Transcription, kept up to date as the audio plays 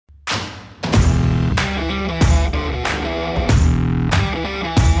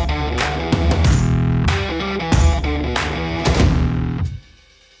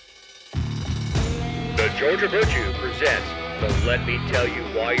Virtue presents the Let Me Tell You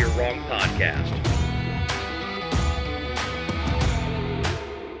Why You're Wrong podcast.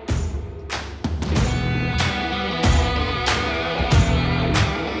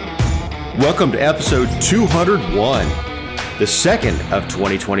 Welcome to episode 201, the second of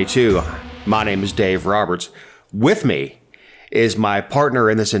 2022. My name is Dave Roberts. With me is my partner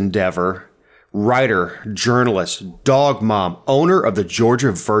in this endeavor, writer, journalist, dog mom, owner of the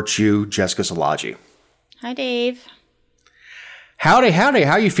Georgia Virtue, Jessica Szilagyi. Hi, Dave. Howdy, howdy.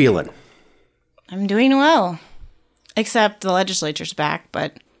 How you feeling? I'm doing well. Except the legislature's back,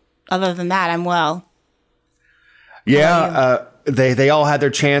 but other than that, I'm well. Yeah, they all had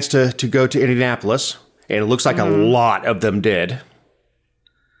their chance to go to Indianapolis, and it looks like a lot of them did.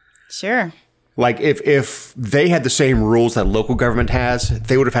 Sure. Like, if they had the same rules that local government has,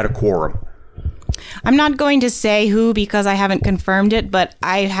 they would have had a quorum. I'm not going to say who because I haven't confirmed it, but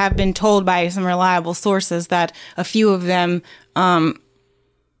I have been told by some reliable sources that a few of them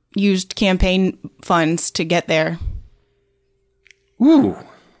used campaign funds to get there. Ooh.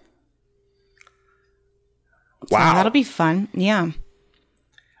 Wow. So that'll be fun. Yeah.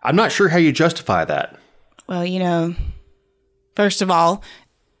 I'm not sure how you justify that. Well, first of all,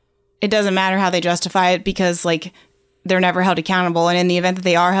 it doesn't matter how they justify it because, they're never held accountable. And in the event that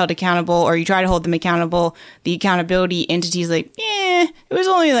they are held accountable or you try to hold them accountable, the accountability entity's it was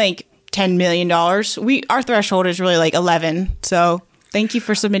only $10 million. Our threshold is really 11. So thank you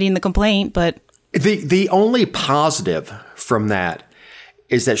for submitting the complaint. But the only positive from that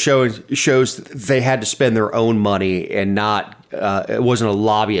is that shows they had to spend their own money and not, it wasn't a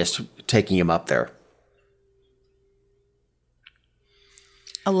lobbyist taking him up there.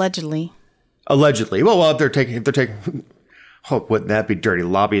 Allegedly. Well, if they're taking, oh, wouldn't that be dirty?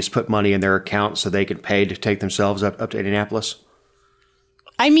 Lobbyists put money in their account so they can pay to take themselves up to Indianapolis.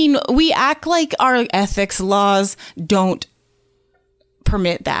 I mean, we act like our ethics laws don't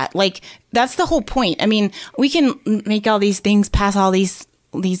permit that. That's the whole point. I mean, we can make all these things, pass all these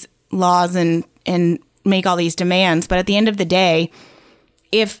laws and make all these demands, but at the end of the day,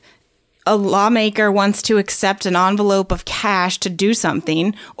 if a lawmaker wants to accept an envelope of cash to do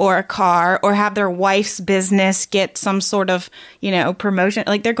something, or a car, or have their wife's business get some sort of, promotion,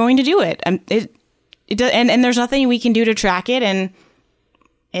 they're going to do it. And there's nothing we can do to track it. And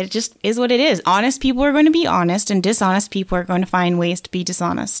it just is what it is. Honest people are going to be honest, and dishonest people are going to find ways to be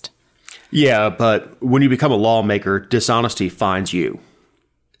dishonest. Yeah, but when you become a lawmaker, dishonesty finds you.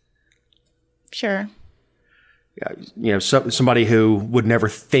 Sure. Somebody who would never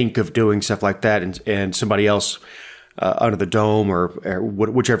think of doing stuff like that, and somebody else under the dome or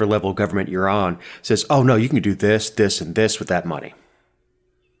whichever level of government you're on says, "Oh no, you can do this, this, and this with that money,"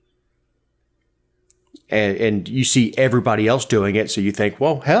 and you see everybody else doing it, so you think,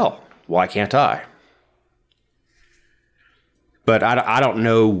 "Well, hell, why can't I?" But I don't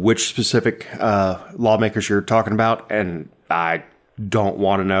know which specific lawmakers you're talking about, and I don't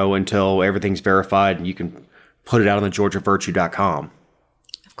want to know until everything's verified and you can put it out on the GeorgiaVirtue.com.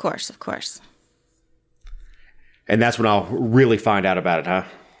 Of course. And that's when I'll really find out about it, huh?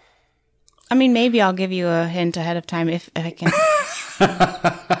 I mean, maybe I'll give you a hint ahead of time if I can.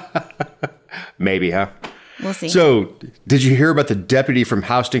 Maybe, huh? We'll see. So, did you hear about the deputy from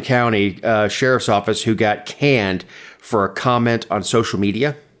Houston County Sheriff's Office who got canned for a comment on social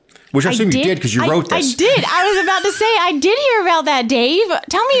media? Which I assume you did because you wrote this. I did. I was about to say, I did hear about that, Dave.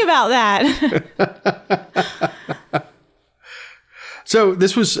 Tell me about that. So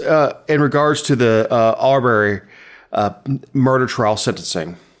this was in regards to the Arbery murder trial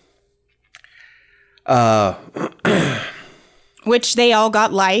sentencing. Which they all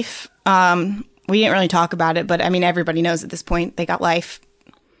got life. We didn't really talk about it, but I mean, everybody knows at this point they got life.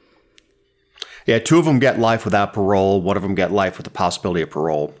 Yeah, 2 of them get life without parole. 1 of them get life with the possibility of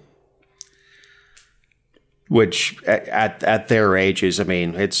parole. Which at their ages, I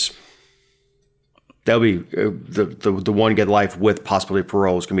mean, they'll be the one get life with possibility of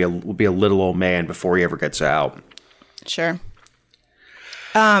parole is going to be a little old man before he ever gets out. Sure.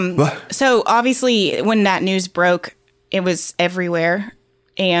 So obviously, when that news broke, it was everywhere,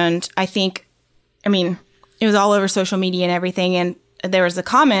 and it was all over social media and everything. And there was a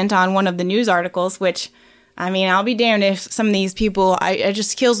comment on one of the news articles, which, I'll be damned if some of these people, it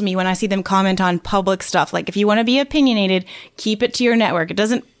just kills me when I see them comment on public stuff. If you want to be opinionated, keep it to your network.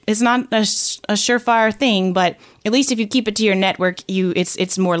 It's not a surefire thing, but at least if you keep it to your network,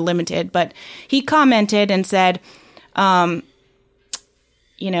 it's more limited. But he commented and said, that,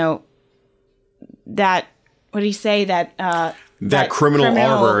 what did he say? That criminal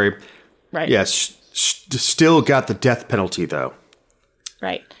Arbery, right? Yes, still got the death penalty though.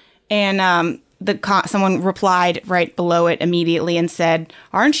 Right. And someone replied right below it immediately and said,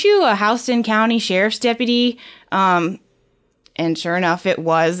 "Aren't you a Houston County Sheriff's deputy?" And sure enough, it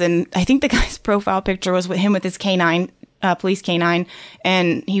was. And I think the guy's profile picture was with him with his canine, police canine,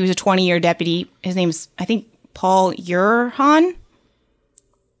 and he was a 20-year deputy. His name's, I think, Paul Urhan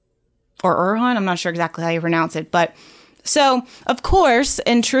or Urhan. I'm not sure exactly how you pronounce it, but so of course,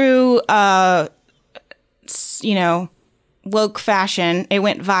 in true, woke fashion, it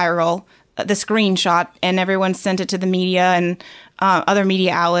went viral. The screenshot, and everyone sent it to the media and other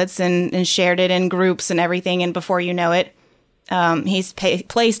media outlets and shared it in groups and everything. And before you know it, he's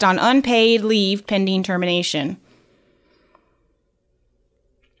placed on unpaid leave pending termination.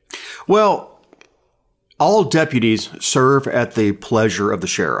 Well, all deputies serve at the pleasure of the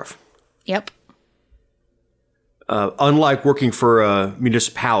sheriff. Yep. Unlike working for a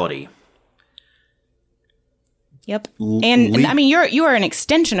municipality. Yep. And I mean, you are an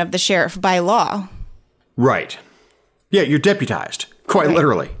extension of the sheriff by law. Right. Yeah, you're deputized, quite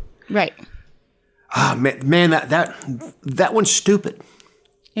literally. Right. Ah, man, that one's stupid.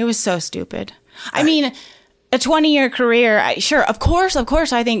 It was so stupid. I mean, a 20-year career, sure, of course,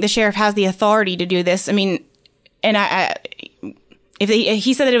 I think the sheriff has the authority to do this. I mean, and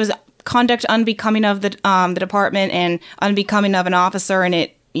he said that it was conduct unbecoming of the department and unbecoming of an officer, and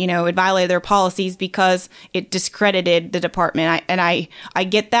it violated their policies because it discredited the department. I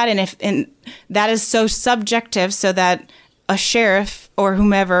get that, and that is so subjective, so that a sheriff or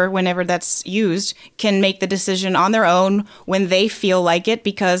whomever, whenever that's used, can make the decision on their own when they feel like it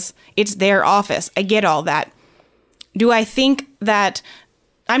because it's their office. I get all that. Do I think that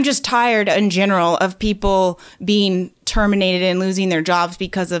I'm just tired in general of people being terminated and losing their jobs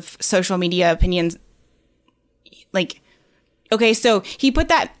because of social media opinions? Like, okay, so he put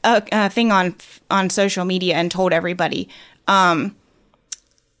that thing on social media and told everybody.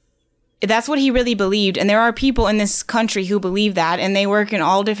 That's what he really believed. And there are people in this country who believe that, and they work in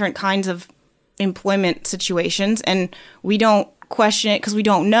all different kinds of employment situations, and we don't question it because we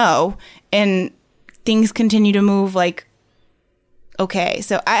don't know, and things continue to move like, okay.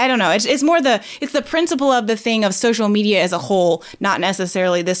 So I don't know. It's more it's the principle of the thing of social media as a whole, not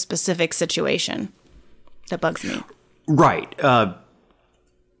necessarily this specific situation that bugs me. Right.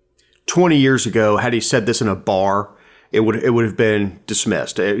 20 years ago, had he said this in a bar, it would have been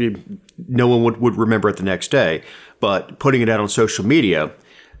dismissed. No one would remember it the next day. But putting it out on social media,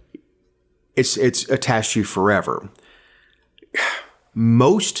 it's attached to you forever.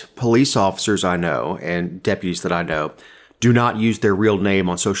 Most police officers I know and deputies that I know do not use their real name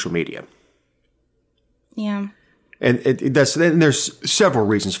on social media. Yeah. And there's several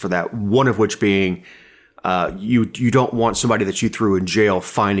reasons for that. One of which being you don't want somebody that you threw in jail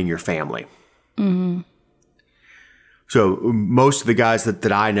finding your family. Mm-hmm. So most of the guys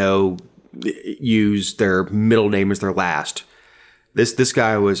that I know use their middle name as their last. This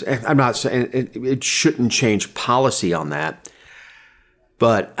guy was, I'm not saying it shouldn't change policy on that,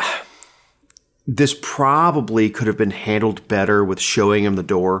 but this probably could have been handled better with showing him the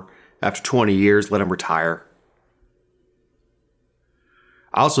door. After 20 years, let him retire.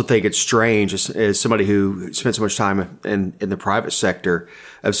 I also think it's strange as somebody who spent so much time in the private sector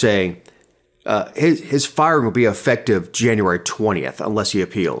of saying his firing will be effective January 20th unless he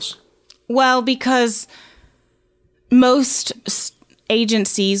appeals. Well, because most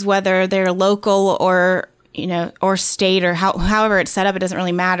agencies, whether they're local or or state or however it's set up, it doesn't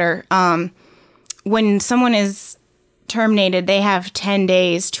really matter. When someone is terminated, they have 10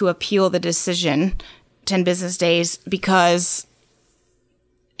 days to appeal the decision, 10 business days, because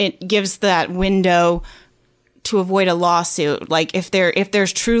it gives that window to avoid a lawsuit. Like if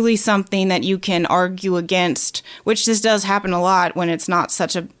there's truly something that you can argue against, which this does happen a lot when it's not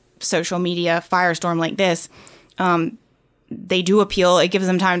such a social media firestorm like this, they do appeal. It gives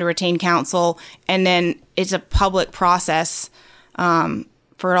them time to retain counsel, and then it's a public process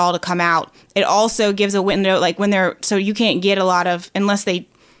for it all to come out. It also gives a window, like so you can't get a lot of, unless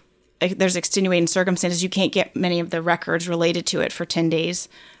there's extenuating circumstances, you can't get many of the records related to it for 10 days.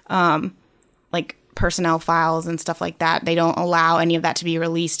 Like personnel files and stuff like that. They don't allow any of that to be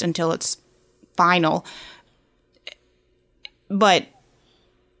released until it's final. But,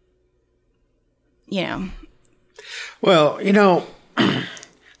 Well,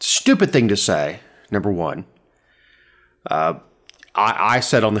 stupid thing to say, number one. I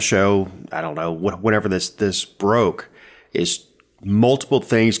said on the show, I don't know, whenever this broke, is multiple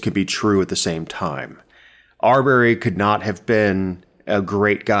things could be true at the same time. Arbery could not have been a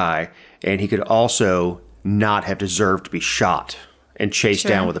great guy, and he could also not have deserved to be shot and chased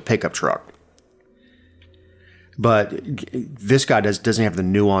down with a pickup truck. But this guy doesn't have the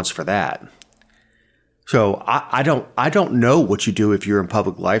nuance for that. So I don't know what you do if you're in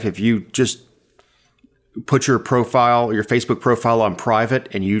public life. If you just put your Facebook profile on private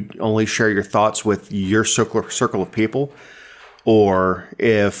and you only share your thoughts with your circle of people, or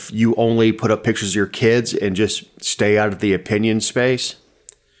if you only put up pictures of your kids and just stay out of the opinion space.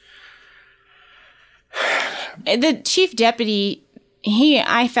 The chief deputy,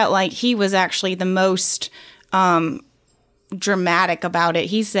 I felt like he was actually the most dramatic about it.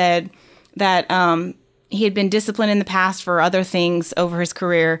 He said that he had been disciplined in the past for other things over his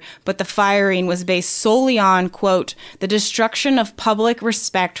career, but the firing was based solely on, quote, the destruction of public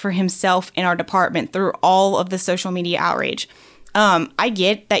respect for himself and our department through all of the social media outrage. I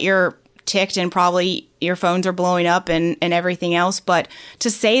get that you're ticked and probably your phones are blowing up and everything else, but to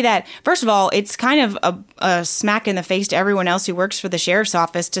say that, first of all, it's kind of a smack in the face to everyone else who works for the sheriff's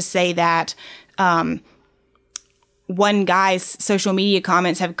office to say that one guy's social media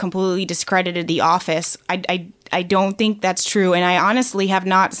comments have completely discredited the office. I don't think that's true, and I honestly have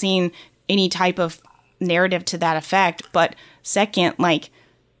not seen any type of narrative to that effect. But second,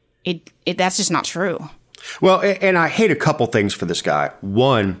 that's just not true. Well, and I hate a couple things for this guy.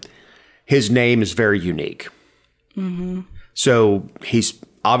 One, his name is very unique. Mm-hmm. So he's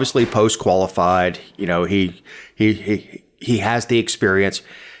obviously post-qualified. You know, he has the experience.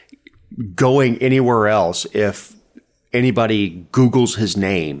 Going anywhere else, if anybody Googles his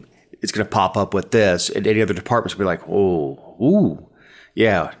name, it's going to pop up with this, and any other departments will be like, oh, ooh,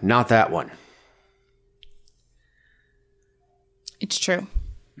 yeah, not that one. It's true.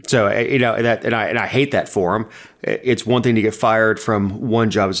 So, you know, and I hate that for him. It's one thing to get fired from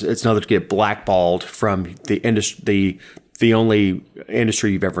one job. It's another to get blackballed from the industry, the only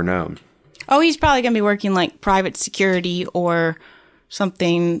industry you've ever known. Oh, he's probably going to be working like private security or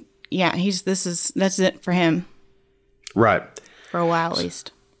something. Yeah, that's it for him. Right. For a while, at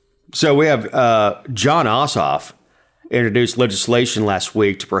least. So we have Jon Ossoff introduced legislation last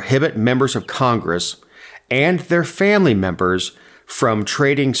week to prohibit members of Congress and their family members from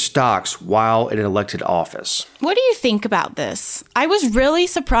trading stocks while in an elected office. What do you think about this? I was really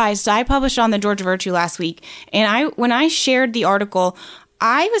surprised. I published on the Georgia Virtue last week, and when I shared the article,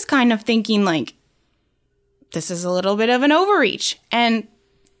 I was kind of thinking like, this is a little bit of an overreach. And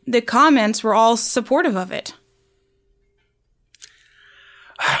the comments were all supportive of it.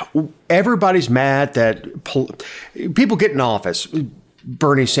 Everybody's mad that people get in office,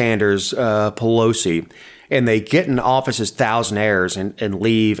 Bernie Sanders, Pelosi, and they get in office as thousandaires and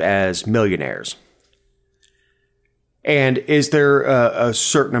leave as millionaires. And is there a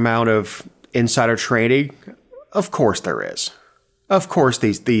certain amount of insider trading? Of course there is. Of course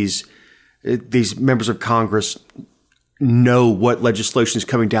these members of Congress know what legislation is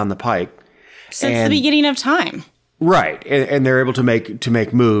coming down the pike. Since the beginning of time. Right. And they're able to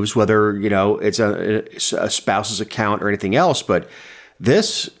make moves, whether, you know, it's a spouse's account or anything else. But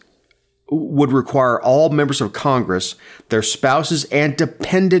this would require all members of Congress, their spouses, and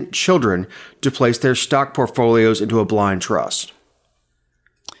dependent children to place their stock portfolios into a blind trust.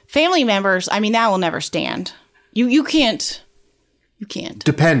 Family members, I mean, that will never stand. You can't.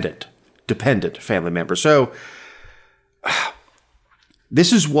 Dependent family members. So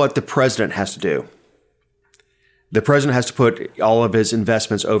this is what the president has to do. The president has to put all of his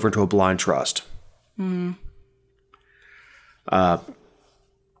investments over into a blind trust. Mm. I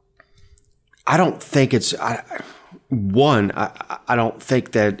don't think it's I don't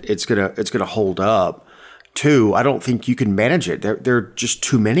think that it's gonna hold up. Two, I don't think you can manage it. There are just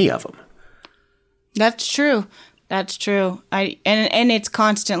too many of them. That's true. And it's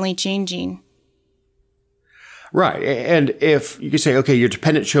constantly changing. Right. And if you can say, okay, your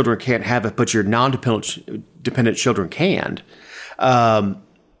dependent children can't have it, but your non-dependent children can,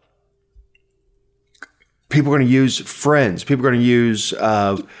 people are going to use friends. People are going to use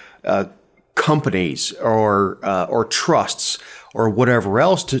companies or trusts or whatever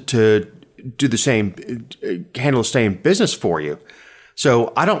else to do the same, handle the same business for you.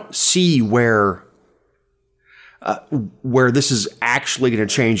 So I don't see where this is actually going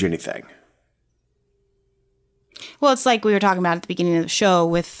to change anything. Well, it's like we were talking about at the beginning of the show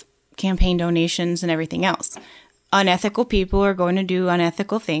with campaign donations and everything else. Unethical people are going to do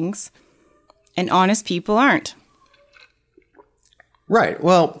unethical things, and honest people aren't. Right.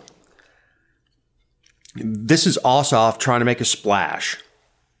 Well, this is Ossoff trying to make a splash.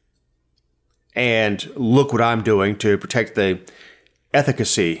 And look what I'm doing to protect the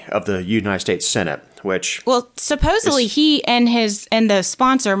efficacy of the United States Senate, which... Well, supposedly he and the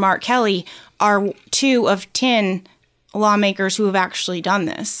sponsor, Mark Kelly, are 2 of 10 lawmakers who have actually done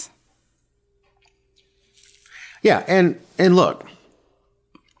this. Yeah, and look,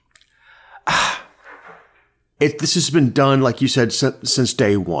 this has been done, like you said, since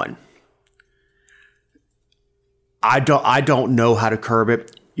day one. I don't know how to curb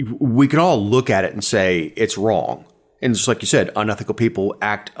it. We can all look at it and say it's wrong. And just like you said, unethical people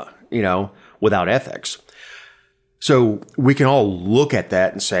act, without ethics. So we can all look at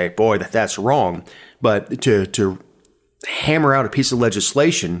that and say, boy, that's wrong. But to hammer out a piece of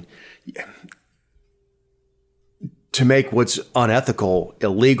legislation to make what's unethical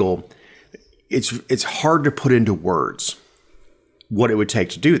illegal, it's hard to put into words what it would take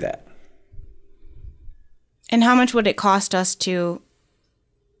to do that. And how much would it cost us to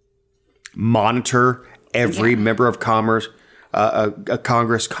monitor every member of Congress?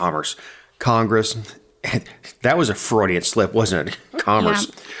 That was a Freudian slip, wasn't it?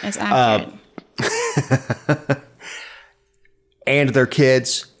 Commerce. Yeah, it's accurate. And their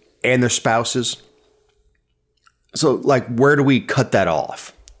kids and their spouses. So, like, where do we cut that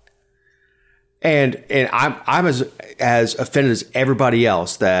off? And I'm as offended as everybody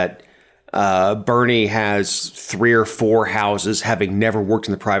else that Bernie has 3 or 4 houses, having never worked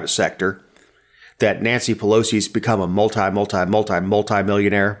in the private sector. That Nancy Pelosi's become a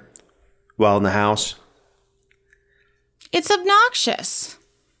multi-millionaire while in the House. It's obnoxious.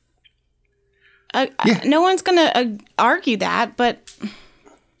 No one's going to argue that, but...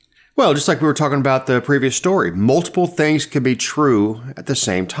 Well, just like we were talking about the previous story, multiple things can be true at the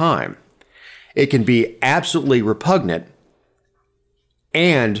same time. It can be absolutely repugnant,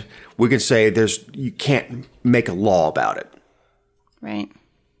 and we can say you can't make a law about it. Right.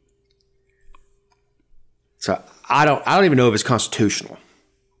 So I don't even know if it's constitutional.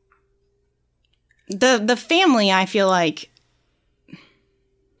 The family, I feel like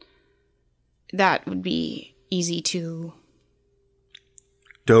that would be easy to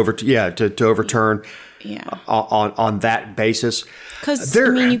overturn. Yeah. On that basis. Because,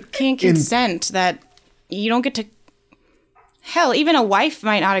 you can't consent that you don't get to... Hell, even a wife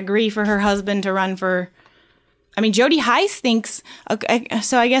might not agree for her husband to run for... Jody Heiss thinks...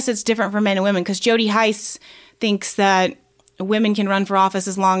 So I guess it's different for men and women, because Jody Heiss thinks that women can run for office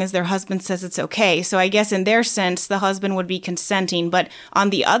as long as their husband says it's okay. So I guess in their sense, the husband would be consenting. But on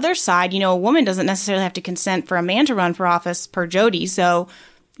the other side, a woman doesn't necessarily have to consent for a man to run for office per Jody. So,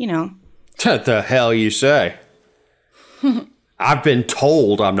 What the hell you say? I've been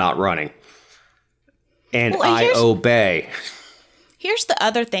told I'm not running. And I obey. Here's the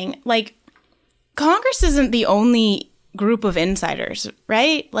other thing. Like, Congress isn't the only group of insiders,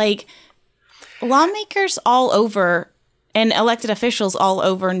 right? Like, lawmakers all over and elected officials all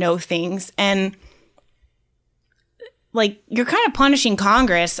over know things. And, like, you're kind of punishing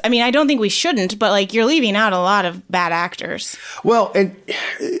Congress. I don't think we shouldn't, but, like, you're leaving out a lot of bad actors. Well, and...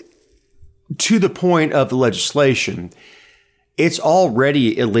 to the point of the legislation, it's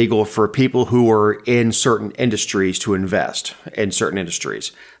already illegal for people who are in certain industries to invest in certain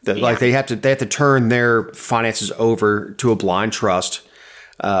industries. Like they have to turn their finances over to a blind trust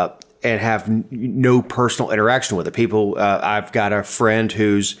and have no personal interaction with it. People, I've got a friend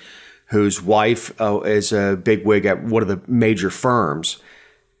whose wife is a bigwig at one of the major firms,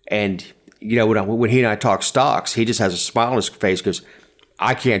 and when he and I talk stocks, he just has a smile on his face because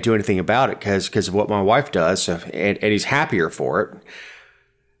I can't do anything about it because of what my wife does, and he's happier for it.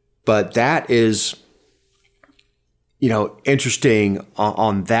 But that is, interesting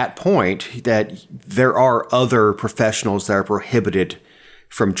on that point, that there are other professionals that are prohibited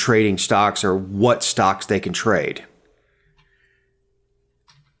from trading stocks or what stocks they can trade.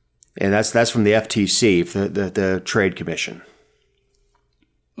 And that's from the FTC, the Trade Commission.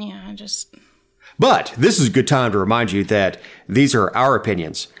 Yeah, But this is a good time to remind you that these are our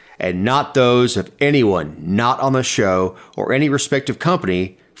opinions and not those of anyone not on the show or any respective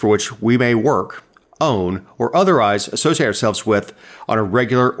company for which we may work, own, or otherwise associate ourselves with on a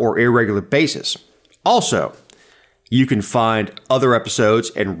regular or irregular basis. Also, you can find other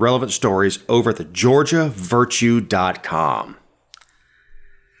episodes and relevant stories over at thegeorgiavirtue.com.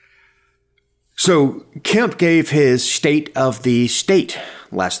 So, Kemp gave his State of the State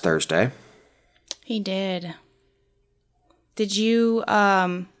last Thursday. He did. Did you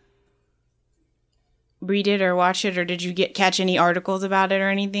read it or watch it, or did you catch any articles about it or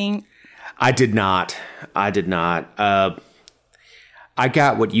anything? I did not. I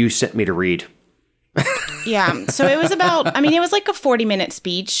got what you sent me to read. Yeah. So it was about, it was like a 40-minute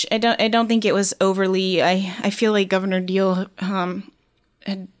speech. I don't think it was overly, I feel like Governor Deal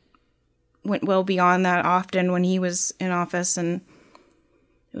had went well beyond that often when he was in office, and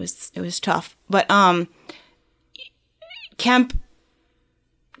it was tough. But Kemp,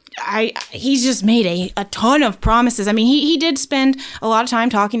 he's just made a ton of promises. He did spend a lot of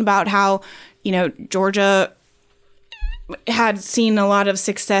time talking about how, Georgia had seen a lot of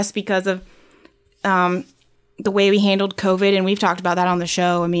success because of the way we handled COVID, and we've talked about that on the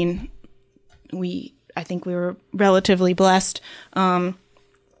show. I mean, I think we were relatively blessed,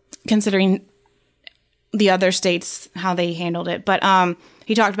 considering the other states, how they handled it. But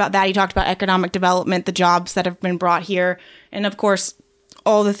he talked about that. He talked about economic development, the jobs that have been brought here, and of course,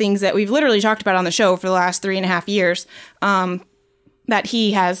 all the things that we've literally talked about on the show for the last 3.5 years, that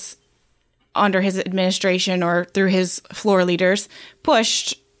he has, under his administration or through his floor leaders,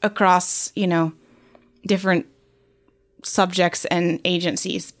 pushed across, different subjects and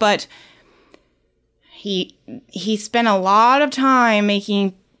agencies. But he spent a lot of time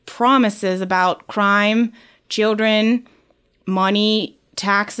making promises about crime, children, money,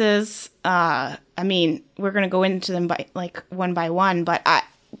 taxes. I mean, we're going to go into them one by one, but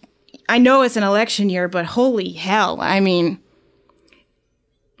I know it's an election year, but holy hell. I mean,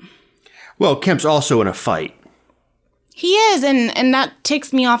 well, Kemp's also in a fight. He is, and that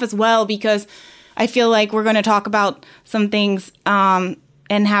ticks me off as well, because I feel like we're going to talk about some things and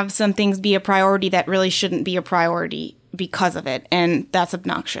have some things be a priority that really shouldn't be a priority because of it, and that's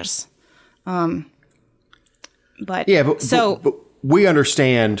obnoxious. But we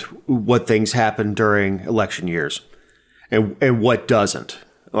understand what things happen during election years and what doesn't.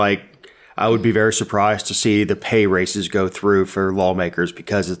 Like, I would be very surprised to see the pay races go through for lawmakers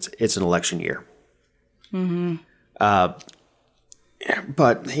because it's an election year. Mm-hmm.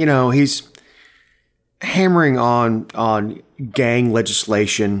 But he's hammering on gang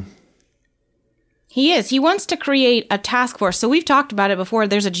legislation. He is. He wants to create a task force. So we've talked about it before.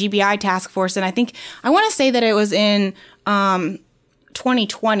 There's a GBI task force, and I want to say that it was in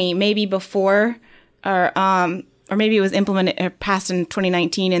 2020, maybe before, or maybe it was implemented or passed in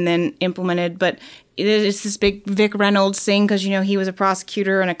 2019 and then implemented. But it's this big Vic Reynolds thing because he was a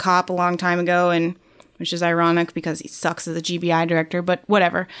prosecutor and a cop a long time ago, and which is ironic because he sucks as a GBI director. But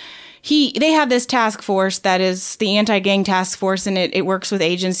whatever. They have this task force that is the anti-gang task force, and it works with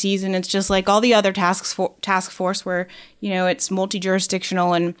agencies, and it's just like all the other task force where it's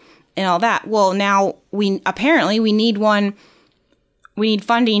multi-jurisdictional and all that. Well, now we need one. We need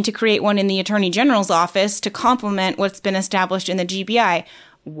funding to create one in the Attorney General's office to complement what's been established in the GBI.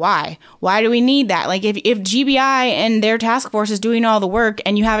 Why? Why do we need that? Like, if GBI and their task force is doing all the work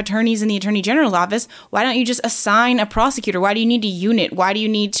and you have attorneys in the Attorney General's office, why don't you just assign a prosecutor? Why do you need a unit? Why do you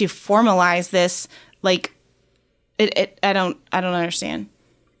need to formalize this? Like, I don't understand.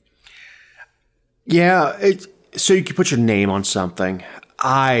 Yeah, so you can put your name on something.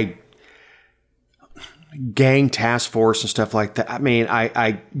 Gang task force and stuff like that. I mean,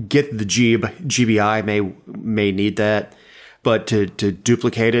 I get the GBI may need that. But to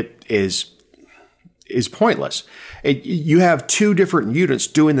duplicate it is pointless. You have two different units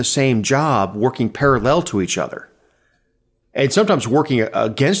doing the same job, working parallel to each other, and sometimes working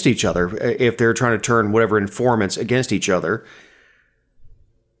against each other if they're trying to turn whatever informants against each other.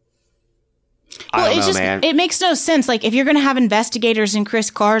 Well, I don't know, man. It makes no sense. Like, if you're going to have investigators in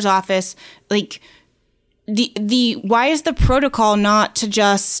Chris Carr's office, like why is the protocol not to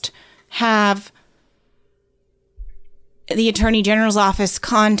just have the Attorney General's office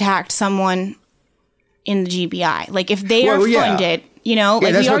contact someone in the GBI? Like, if they are funded,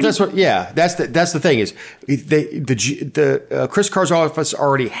 that's the thing is the Chris Carr's office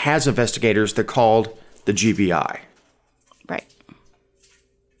already has investigators. They're called the GBI, right?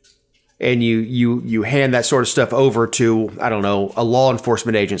 And you hand that sort of stuff over to, I don't know, a law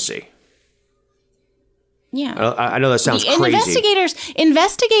enforcement agency. Yeah, I know that sounds crazy.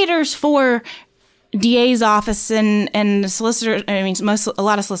 Investigators for DA's office and the solicitor. I mean, a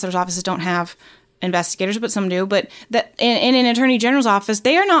lot of solicitors' offices don't have investigators, but some do. But that in an Attorney General's office,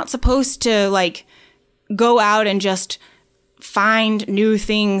 they are not supposed to like go out and just find new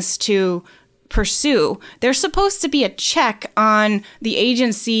things to pursue. There's supposed to be a check on the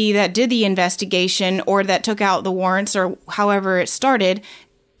agency that did the investigation or that took out the warrants or however it started,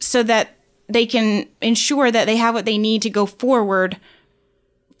 so that they can ensure that they have what they need to go forward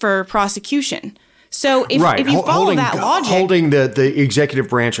for prosecution. So if you follow that logic, holding the executive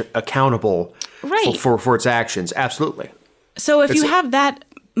branch accountable, right, for its actions, absolutely. So if you have that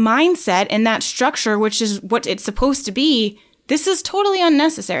mindset and that structure, which is what it's supposed to be, this is totally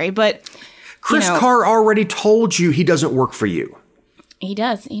unnecessary. But Chris Carr already told you he doesn't work for you. He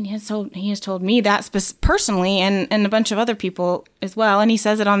does. He has told me that personally, and a bunch of other people as well. And he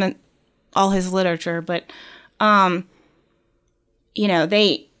says it on all his literature. But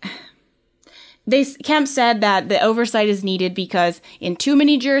Kemp said that the oversight is needed because in too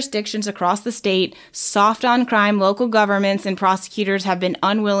many jurisdictions across the state, soft on crime, local governments and prosecutors have been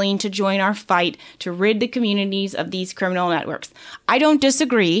unwilling to join our fight to rid the communities of these criminal networks. I don't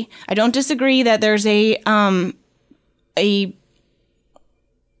disagree. I don't disagree that there's a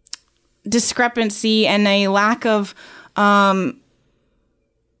discrepancy and a lack of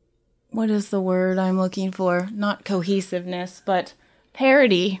what is the word I'm looking for? Not cohesiveness, but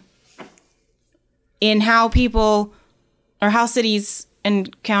parity in how people or how cities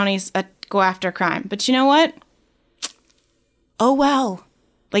and counties go after crime. But you know what? Oh, well.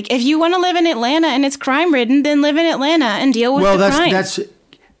 Like, if you want to live in Atlanta and it's crime-ridden, then live in Atlanta and deal with the crime.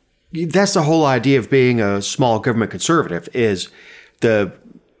 That's the whole idea of being a small government conservative, is the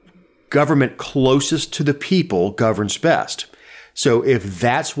government closest to the people governs best. So if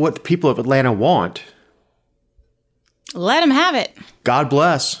that's what the people of Atlanta want, let them have it. God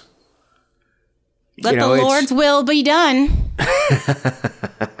bless. Let the Lord's will be done.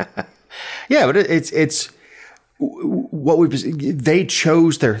 Yeah, but it's what they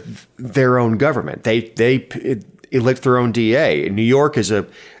chose their own government. They elect their own DA. New York is an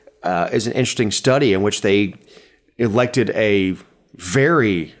interesting study in which they elected a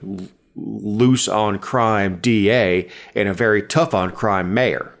very loose on crime DA and a very tough on crime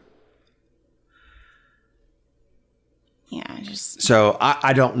mayor. Yeah, so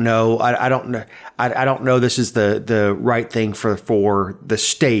I don't know. I don't know. I don't know. This is the right thing for the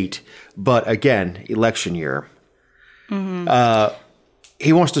state. But again, election year. Mm-hmm.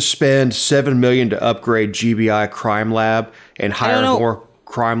 He wants to spend $7 million to upgrade GBI Crime Lab and hire more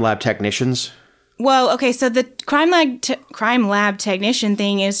crime lab technicians. Well, okay, so the crime lab technician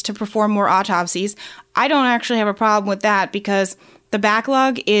thing is to perform more autopsies. I don't actually have a problem with that because the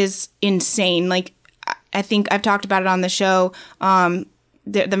backlog is insane. Like, I think I've talked about it on the show.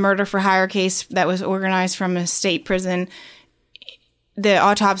 The murder for hire case that was organized from a state prison, the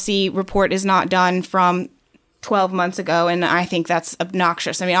autopsy report is not done from 12 months ago, and I think that's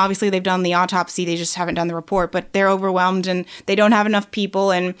obnoxious. I mean, obviously they've done the autopsy, they just haven't done the report, but they're overwhelmed and they don't have enough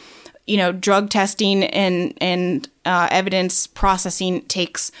people, and drug testing and evidence processing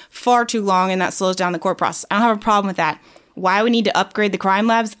takes far too long, and that slows down the court process. I don't have a problem with that. Why we need to upgrade the crime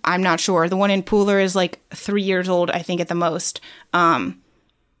labs, I'm not sure. The one in Pooler is like 3 years old, I think, at the most.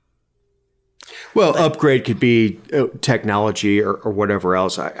 Upgrade could be technology or whatever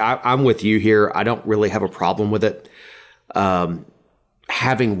else. I'm with you here. I don't really have a problem with it.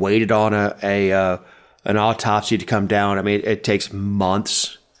 Having waited on an autopsy to come down, I mean, it takes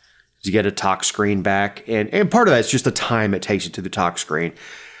months to get a tox screen back. And part of that is just the time it takes you to the tox screen.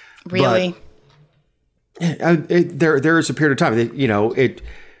 Really? But there is a period of time.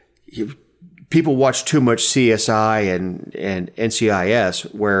 People watch too much CSI and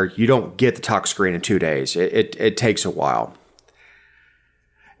NCIS where you don't get the tox screen in 2 days. It takes a while.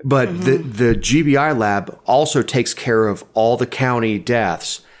 But the GBI lab also takes care of all the county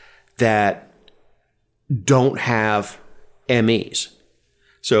deaths that don't have MEs.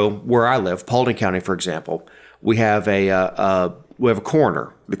 So where I live, Paulding County, for example, we have a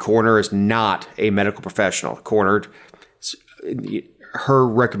coroner. The coroner is not a medical professional. Coroner, her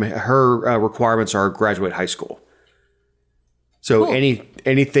requirements are graduate high school. So cool.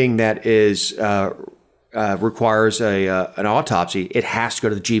 anything that is requires an autopsy, it has to go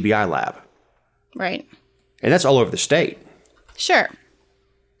to the GBI lab. Right. And that's all over the state. Sure.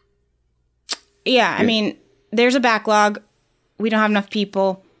 Yeah, I mean, there's a backlog. We don't have enough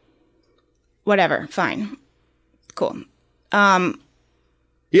people. Whatever. Fine. Cool. Yeah,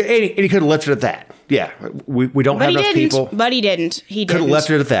 and he could have left it at that. Yeah, we don't have enough people. But he didn't. He could have left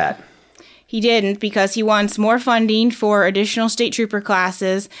it at that. He didn't because he wants more funding for additional state trooper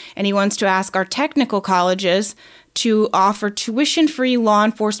classes, and he wants to ask our technical colleges to offer tuition-free law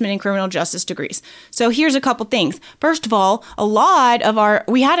enforcement and criminal justice degrees. So here's a couple things. First of all, a lot of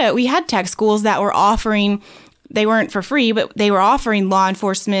we had tech schools that were offering, they weren't for free, but they were offering law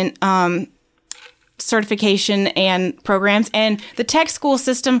enforcement certification and programs, and the tech school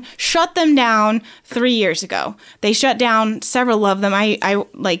system shut them down 3 years ago. They shut down several of them.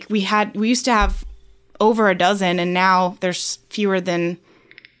 We used to have over a dozen, and now there's fewer than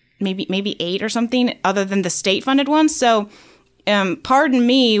maybe 8 or something, other than the state funded ones. So pardon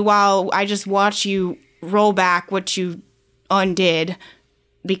me while I just watch you roll back what you undid,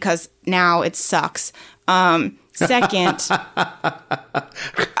 because now it sucks. Second,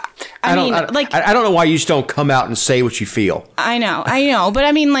 I don't know why you just don't come out and say what you feel. I know. But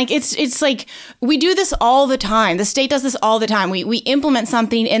I mean, like, it's like we do this all the time. The state does this all the time. We implement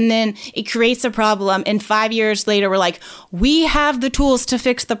something and then it creates a problem. And 5 years later, we're like, we have the tools to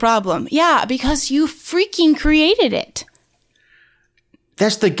fix the problem. Yeah, because you freaking created it.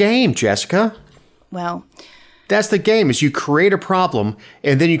 That's the game, Jessica. Well, that's the game, is you create a problem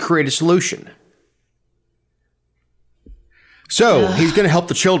and then you create a solution. So he's going to help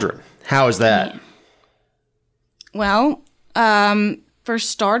the children. How is that? Well, for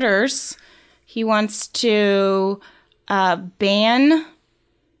starters, he wants to ban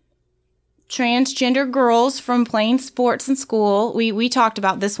transgender girls from playing sports in school. We talked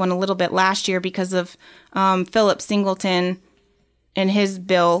about this one a little bit last year because of Philip Singleton and his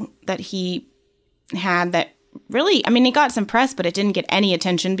bill that he had that really, I mean, it got some press, but it didn't get any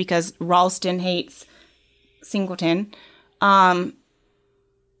attention because Ralston hates Singleton. And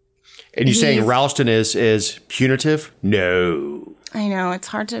you saying Ralston is punitive? No. I know, it's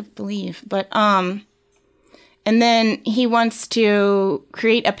hard to believe. But and then he wants to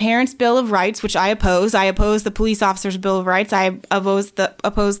create a parents' bill of rights, which I oppose. I oppose the police officers' bill of rights. I oppose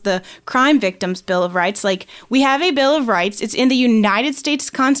the crime victims' bill of rights. Like, we have a bill of rights. It's in the United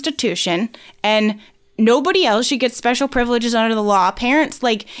States Constitution, and nobody else should get special privileges under the law. Parents,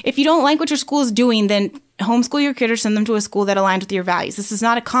 like, if you don't like what your school is doing, then homeschool your kid or send them to a school that aligns with your values. This is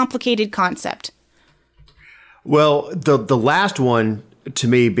not a complicated concept. Well, the last one, to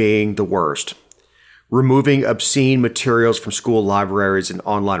me, being the worst. Removing obscene materials from school libraries and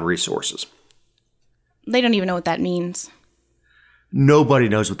online resources. They don't even know what that means. Nobody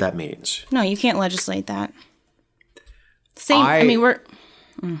knows what that means. No, you can't legislate that. I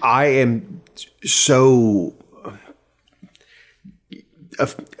am so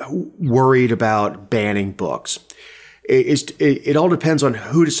worried about banning books. It all depends on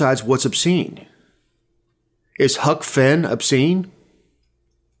who decides what's obscene. Is Huck Finn obscene?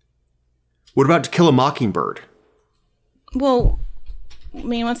 What about To Kill a Mockingbird? Well, I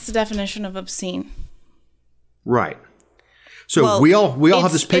mean, what's the definition of obscene? Right. So we all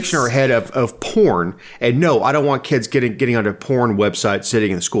have this picture in our head of porn, and no, I don't want kids getting onto porn websites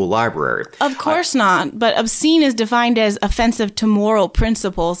sitting in the school library. Of course not, but obscene is defined as offensive to moral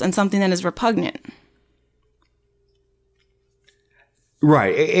principles and something that is repugnant.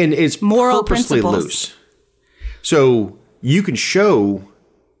 Right, and it's moral purposely principles. Loose. So you can show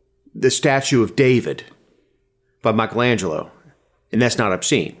the statue of David by Michelangelo, and that's not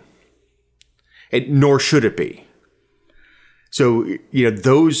obscene. Nor should it be. So, you know,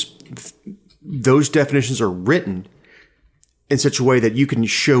 those definitions are written in such a way that you can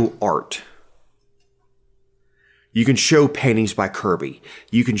show art. You can show paintings by Kirby.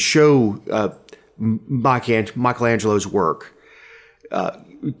 You can show Michelangelo's work.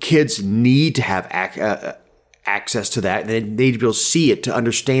 Kids need to have access to that. They need to be able to see it to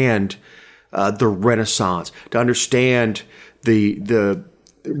understand the Renaissance, to understand the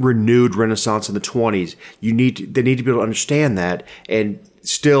renewed Renaissance in the 20s. They need to be able to understand that, and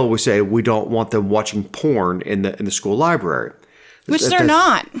still we say we don't want them watching porn in the school library, which they're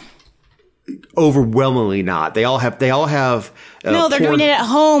not. Overwhelmingly not. They all have. No, they're doing it at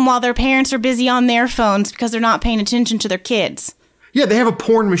home while their parents are busy on their phones because they're not paying attention to their kids. Yeah, they have a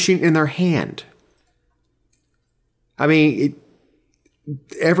porn machine in their hand. I mean,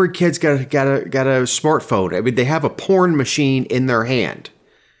 every kid's got a smartphone. I mean, they have a porn machine in their hand.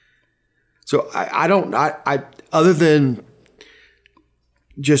 So I other than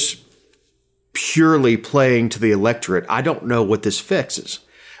just purely playing to the electorate, I don't know what this fixes.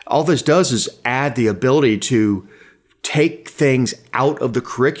 All this does is add the ability to take things out of the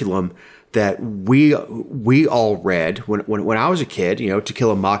curriculum that we all read when I was a kid. You know, To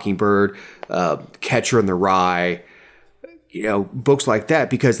Kill a Mockingbird, Catcher in the Rye, you know, books like that,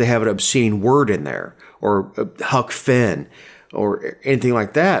 because they have an obscene word in there, or Huck Finn, or anything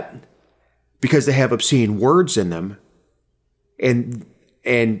like that, because they have obscene words in them,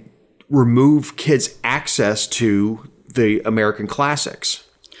 and remove kids' access to the American classics.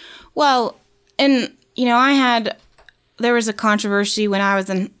 Well, and you know, there was a controversy when I was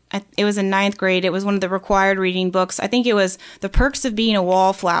it was in 9th grade. It was one of the required reading books. I think it was The Perks of Being a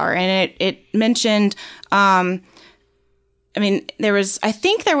Wallflower, and it mentioned. I mean, there was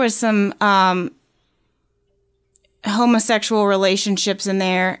some homosexual relationships in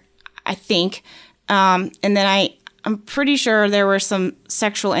there, I think. And then I'm pretty sure there were some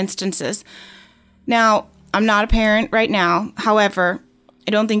sexual instances. Now, I'm not a parent right now. However,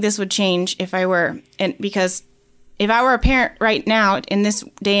 I don't think this would change if I were. Because if I were a parent right now in this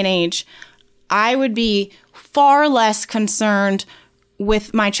day and age, I would be far less concerned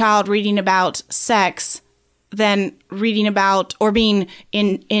with my child reading about sex than reading about or being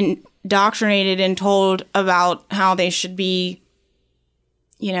indoctrinated and told about how they should be,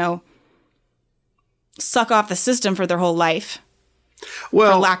 suck off the system for their whole life.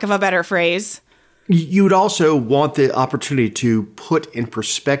 Well, for lack of a better phrase. You'd also want the opportunity to put in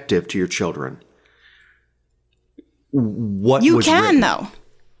perspective to your children what you was can written. though.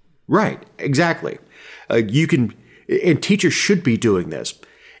 Right, exactly. You can, and teachers should be doing this.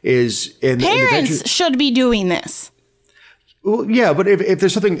 Parents should be doing this. Well, yeah, but if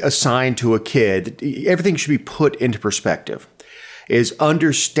there's something assigned to a kid, everything should be put into perspective. Is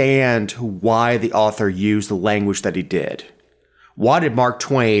understand why the author used the language that he did. Why did Mark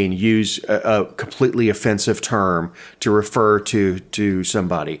Twain use a completely offensive term to refer to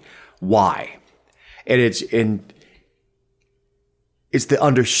somebody? Why? And it's the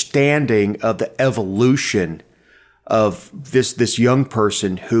understanding of the evolution of this young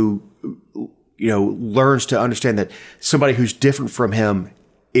person who learns to understand that somebody who's different from him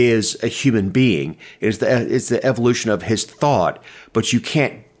is a human being. It's the evolution of his thought, but you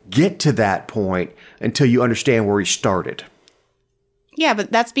can't get to that point until you understand where he started. Yeah,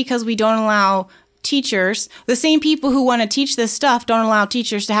 but that's because we don't allow teachers, the same people who want to teach this stuff, don't allow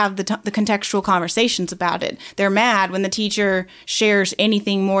teachers to have the contextual conversations about it. They're mad when the teacher shares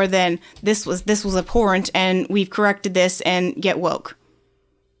anything more than this was abhorrent and we've corrected this and get woke.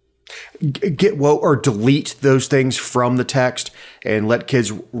 Get woke or delete those things from the text and let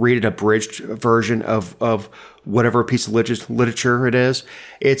kids read an abridged version of whatever piece of literature it is.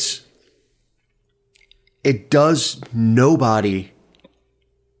 It does nobody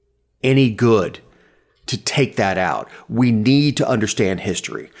any good to take that out. We need to understand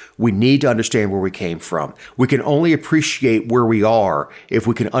history. We need to understand where we came from. We can only appreciate where we are if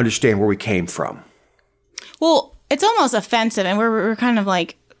we can understand where we came from. Well, it's almost offensive, and we're kind of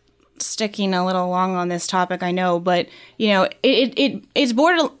like sticking a little long on this topic, I know, but it's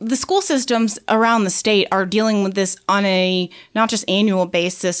the school systems around the state are dealing with this on a not just annual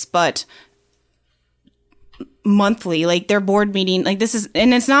basis, but monthly. Like their board meeting, like this is,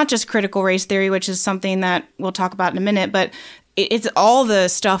 and it's not just critical race theory, which is something that we'll talk about in a minute, but it's all the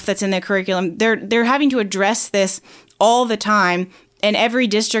stuff that's in the curriculum. They're having to address this all the time. And every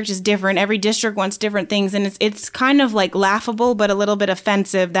district is different. Every district wants different things. And it's kind of like laughable, but a little bit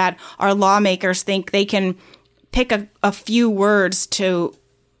offensive that our lawmakers think they can pick a few words to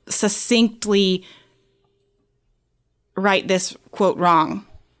succinctly right this quote wrong.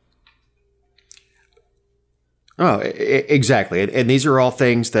 Oh, exactly. And these are all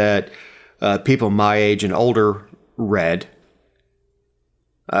things that people my age and older read,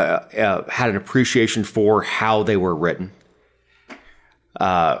 had an appreciation for how they were written.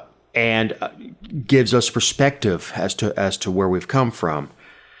 And gives us perspective as to where we've come from.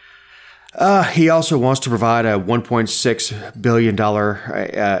 He also wants to provide a $1.6 billion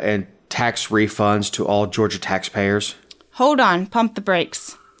in tax refunds to all Georgia taxpayers. Hold on, pump the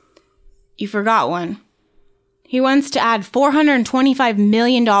brakes. You forgot one. He wants to add $425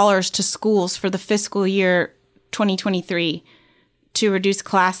 million to schools for the fiscal year 2023 to reduce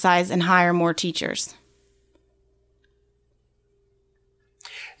class size and hire more teachers.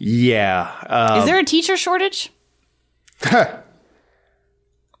 Yeah. Is there a teacher shortage?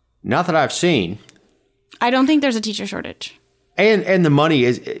 Not that I've seen. I don't think there's a teacher shortage. And the money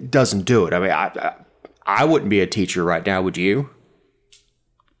doesn't do it. I mean, I wouldn't be a teacher right now, would you?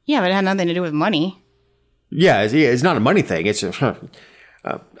 Yeah, but it had nothing to do with money. Yeah, it's not a money thing. It's I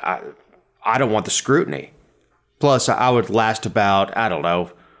don't want the scrutiny. Plus, I would last about, I don't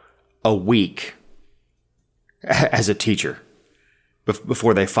know, a week as a teacher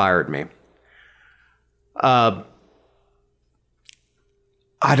before they fired me. I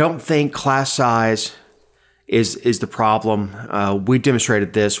don't think class size is the problem. We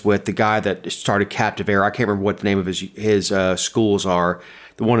demonstrated this with the guy that started Captive Air. I can't remember what the name of his schools are.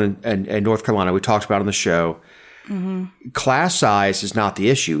 The one in North Carolina we talked about on the show. Mm-hmm. Class size is not the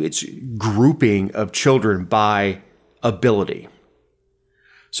issue. It's grouping of children by ability.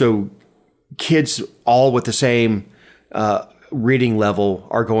 So kids all with the same reading level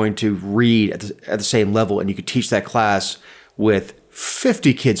are going to read at the same level, and you could teach that class with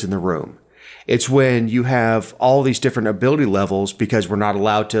 50 kids in the room. It's when you have all these different ability levels, because we're not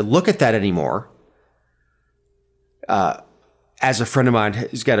allowed to look at that anymore. As a friend of mine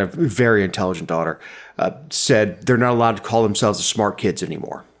who's got a very intelligent daughter said, they're not allowed to call themselves the smart kids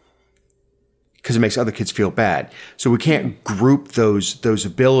anymore because it makes other kids feel bad. So we can't group those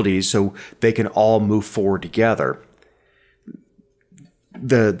abilities so they can all move forward together.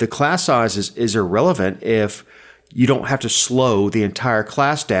 The class size is irrelevant if you don't have to slow the entire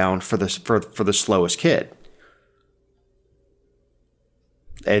class down for the slowest kid.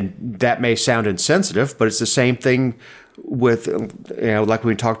 And that may sound insensitive, but it's the same thing with, like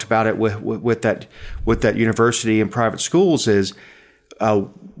we talked about it with that university and private schools is,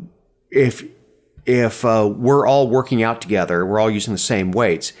 if we're all working out together, we're all using the same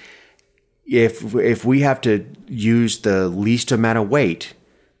weights. If we have to use the least amount of weight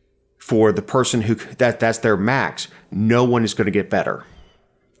for the person that's their max, no one is going to get better.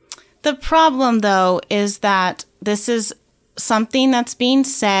 The problem, though, is that this is something that's being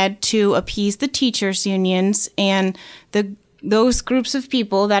said to appease the teachers' unions and those groups of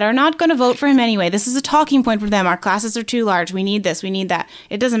people that are not going to vote for him anyway. This is a talking point for them. Our classes are too large. We need this. We need that.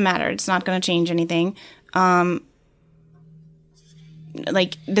 It doesn't matter. It's not going to change anything.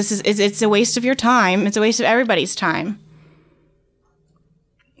 It's a waste of your time. It's a waste of everybody's time.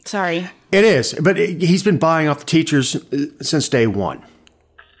 Sorry. It is, but he's been buying off the teachers since day one,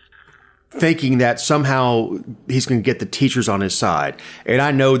 thinking that somehow he's going to get the teachers on his side. And I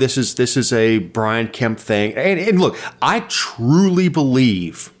know this is a Brian Kemp thing. And look, I truly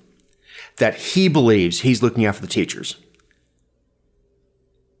believe that he believes he's looking after the teachers.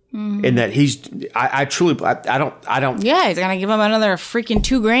 Mm-hmm. And that I don't. Yeah, he's going to give them another freaking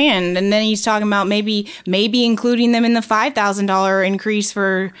 $2,000. And then he's talking about maybe including them in the $5,000 increase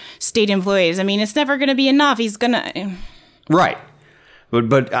for state employees. I mean, it's never going to be enough. He's going to. Right.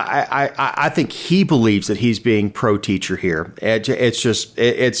 But I think he believes that he's being pro-teacher here.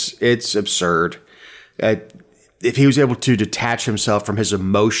 It's absurd. If he was able to detach himself from his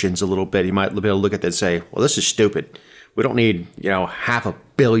emotions a little bit, he might be able to look at that and say, well, this is stupid. We don't need, $500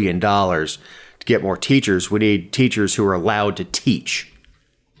 million to get more teachers. We need teachers who are allowed to teach.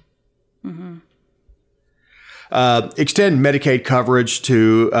 Mm-hmm. Extend Medicaid coverage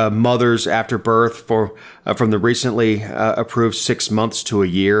to mothers after birth from the recently approved 6 months to a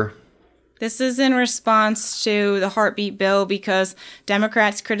year. This is in response to the heartbeat bill because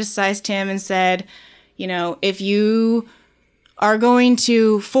Democrats criticized him and said, if you are going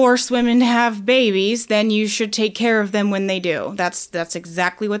to force women to have babies, then you should take care of them when they do. That's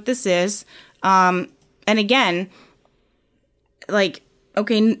exactly what this is. And again,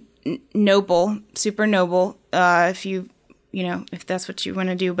 noble, super noble, if that's what you want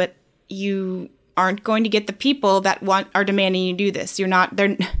to do, but you aren't going to get the people that are demanding you do this.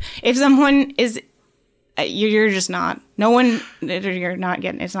 If someone is, you're just not. No one, you're not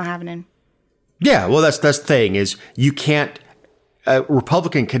getting, it's not happening. Yeah, well, that's the thing is you can't, a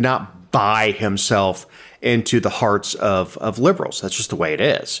Republican cannot buy himself into the hearts of liberals. That's just the way it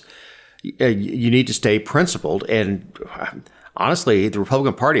is. You need to stay principled. And honestly, the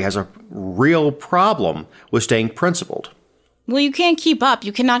Republican Party has a real problem with staying principled. Well, you can't keep up.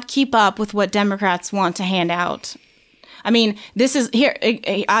 You cannot keep up with what Democrats want to hand out. I mean, this is here.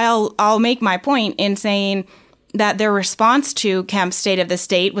 I'll make my point in saying that their response to Kemp's State of the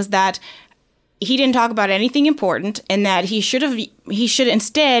State was that he didn't talk about anything important, and that he should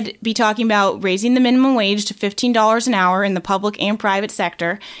instead be talking about raising the minimum wage to $15 an hour in the public and private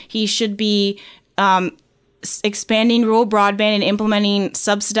sector. He should be expanding rural broadband and implementing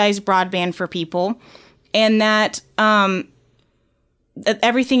subsidized broadband for people, and that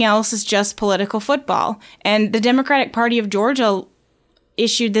everything else is just political football. And the Democratic Party of Georgia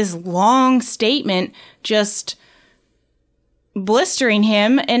issued this long statement just blistering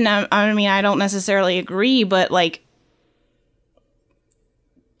him. And I mean, I don't necessarily agree, but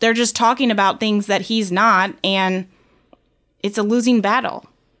they're just talking about things that he's not, and it's a losing battle.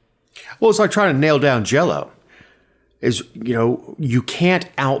 Well, it's like trying to nail down Jell-O. You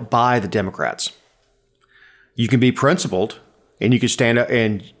can't outbuy the Democrats. You can be principled, and you can stand up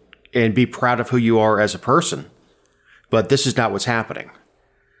and be proud of who you are as a person. But this is not what's happening.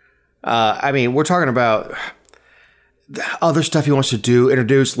 I mean, we're talking about other stuff he wants to do.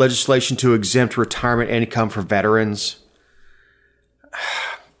 Introduce legislation to exempt retirement income for veterans.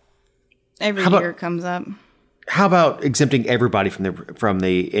 Every year it comes up. How about exempting everybody from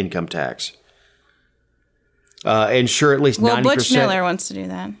the income tax? Ensure at least 90%. Well, Butch Miller wants to do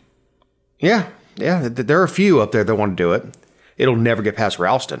that. Yeah. There are a few up there that want to do it. It'll never get past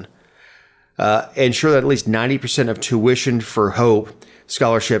Ralston. Ensure that at least 90% of tuition for Hope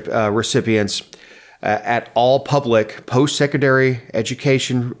scholarship recipients at all public post-secondary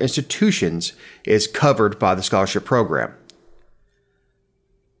education institutions is covered by the scholarship program.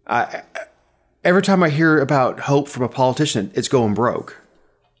 Every time I hear about hope from a politician, it's going broke.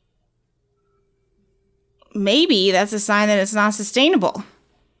 Maybe that's a sign that it's not sustainable.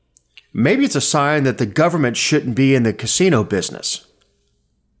 Maybe it's a sign that the government shouldn't be in the casino business.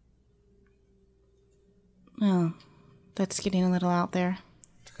 Oh, that's getting a little out there.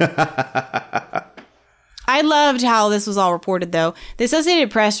 I loved how this was all reported, though. The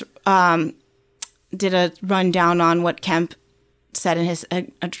Associated Press did a rundown on what Kemp said in his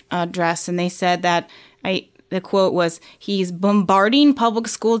address, and they said that the quote was, "He's bombarding public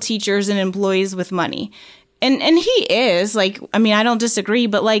school teachers and employees with money," and he is. Like, I mean, I don't disagree,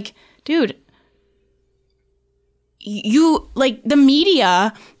 but like, dude, you like the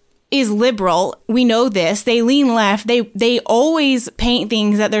media is liberal. We know this. They lean left. They always paint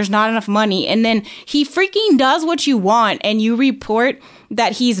things that there's not enough money. And then he freaking does what you want and you report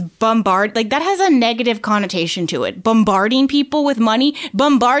that he's like that has a negative connotation to it. Bombarding people with money,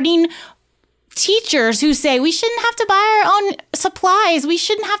 bombarding teachers who say we shouldn't have to buy our own supplies. We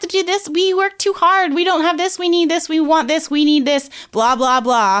shouldn't have to do this. We work too hard. We don't have this. We need this. We want this. We need this. Blah, blah,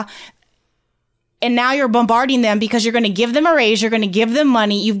 blah. And now you're bombarding them because you're going to give them a raise. You're going to give them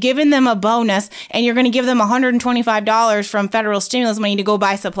money. You've given them a bonus and you're going to give them $125 from federal stimulus money to go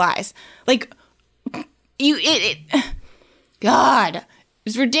buy supplies. Like God,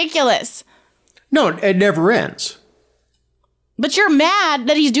 it's ridiculous. No, it never ends. But you're mad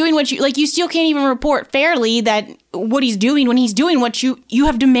that he's doing what you still can't even report fairly that what he's doing when he's doing what you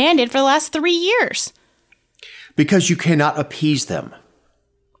have demanded for the last 3 years. Because you cannot appease them.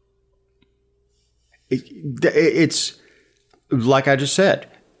 It's like I just said,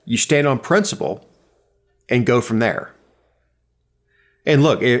 you stand on principle and go from there. And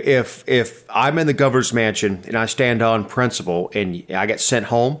look, if I'm in the governor's mansion and I stand on principle and I get sent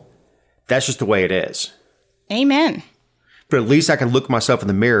home, that's just the way it is. Amen. But at least I can look myself in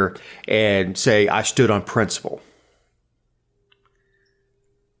the mirror and say I stood on principle.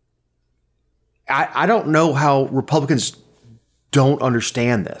 I don't know how Republicans don't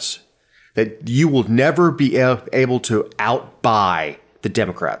understand this. That you will never be able to outbuy the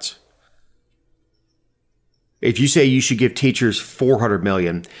Democrats. If you say you should give teachers $400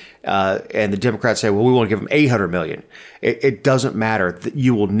 million, and the Democrats say, well, we want to give them $800 million, it doesn't matter.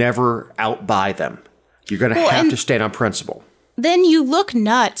 You will never outbuy them. You're going to have to stand on principle. Then you look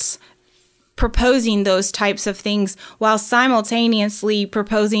nuts proposing those types of things while simultaneously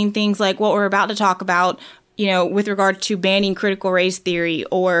proposing things like what we're about to talk about, you know, with regard to banning critical race theory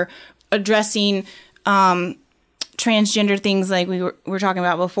or addressing transgender things like we were talking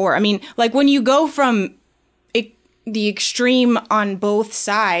about before. I mean, like when you go from the extreme on both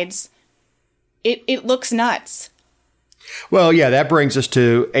sides, it looks nuts. Well, yeah, that brings us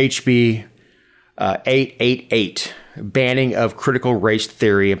to HB 888, banning of critical race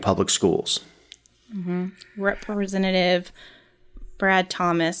theory in public schools. Mm-hmm. Representative Brad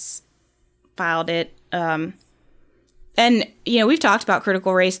Thomas filed it. And, you know, we've talked about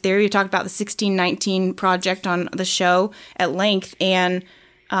critical race theory. We've talked about the 1619 Project on the show at length. And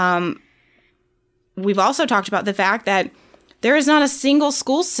we've also talked about the fact that there is not a single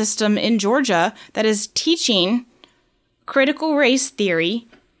school system in Georgia that is teaching critical race theory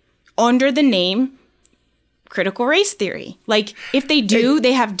under the name critical race theory. Like, if they do,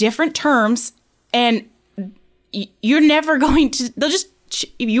 they have different terms, and you're never going to, they'll just,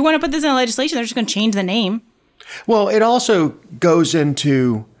 if you want to put this in legislation, they're just going to change the name. Well, it also goes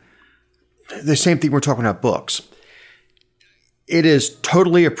into the same thing we're talking about books. It is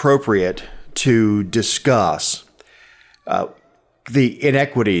totally appropriate to discuss the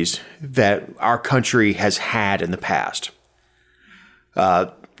inequities that our country has had in the past.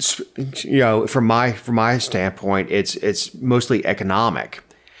 You know, from my standpoint, it's mostly economic,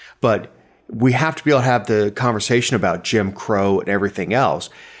 but we have to be able to have the conversation about Jim Crow and everything else.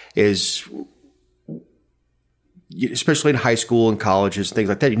 Is especially in high school and colleges and things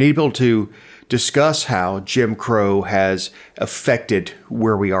like that, you need to be able to discuss how Jim Crow has affected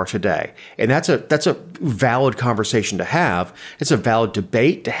where we are today. And that's a valid conversation to have. It's a valid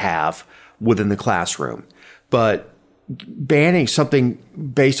debate to have within the classroom. But banning something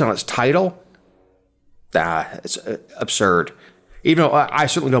based on its title, it's absurd. Even though I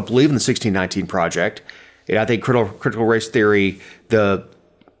certainly don't believe in the 1619 Project. And I think critical race theory, the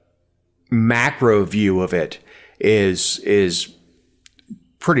macro view of it, is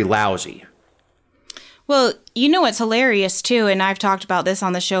pretty lousy. Well, you know what's hilarious too, and I've talked about this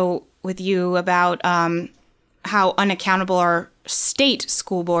on the show with you about how unaccountable our state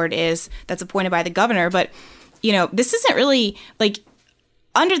school board is that's appointed by the governor. But, you know, this isn't really like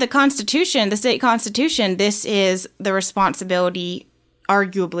under the Constitution, the state Constitution, this is the responsibility,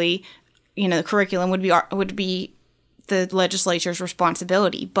 arguably, you know, the curriculum would be the legislature's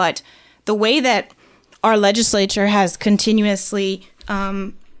responsibility. But the way that our legislature has continuously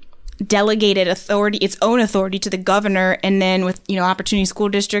delegated authority, its own authority, to the governor, and then with, you know, opportunity school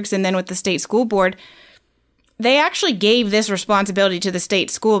districts, and then with the state school board, they actually gave this responsibility to the state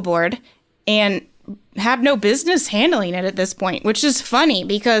school board and had no business handling it at this point, which is funny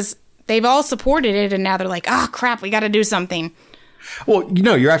because they've all supported it and now they're like, oh, crap, we got to do something. Well,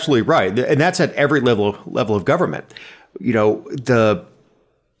 you're absolutely right. And that's at every level of government. The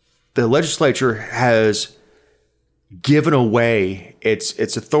legislature has given away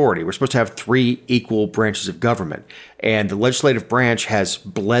its authority. We're supposed to have 3 equal branches of government. And the legislative branch has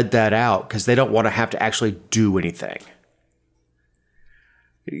bled that out because they don't want to have to actually do anything.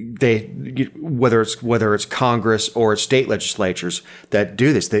 Whether it's Congress or it's state legislatures that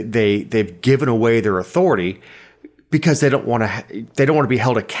do this, they've given away their authority because they don't want to be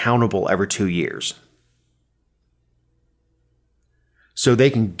held accountable every 2 years. So they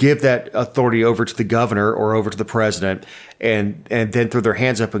can give that authority over to the governor or over to the president and then throw their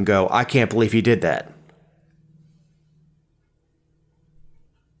hands up and go, I can't believe he did that.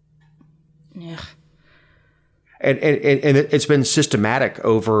 Yeah. And it's been systematic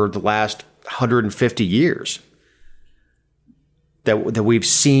over the last 150 years that we've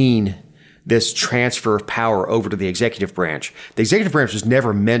seen this transfer of power over to the executive branch. The executive branch was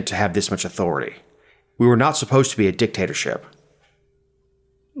never meant to have this much authority. We were not supposed to be a dictatorship.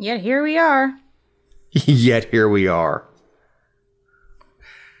 Yet here we are. Yet here we are.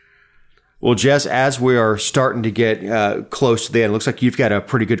 Well, Jess, as we are starting to get close to the end, it looks like you've got a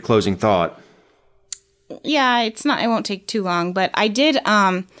pretty good closing thought. Yeah, it won't take too long, but I did,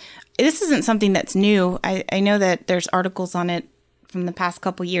 this isn't something that's new. I know that there's articles on it from the past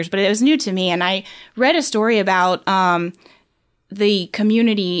couple years, but it was new to me. And I read a story about the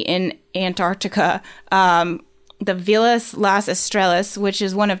community in Antarctica, the Villas Las Estrellas, which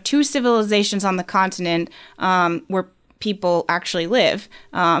is one of 2 civilizations on the continent where people actually live.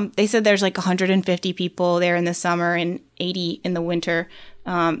 They said there's like 150 people there in the summer and 80 in the winter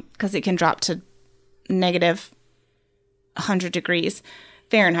because it can drop to negative 100 degrees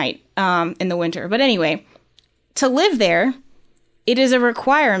Fahrenheit in the winter. But anyway, to live there, it is a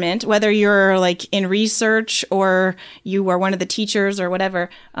requirement, whether you're like in research or you are one of the teachers or whatever,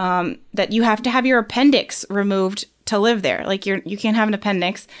 that you have to have your appendix removed to live there. Like you can't have an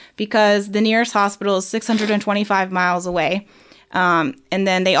appendix because the nearest hospital is 625 miles away. And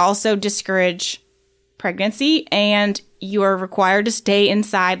then they also discourage pregnancy and you are required to stay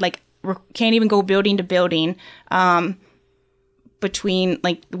inside, like can't even go building to building between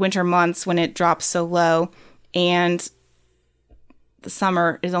like the winter months when it drops so low and the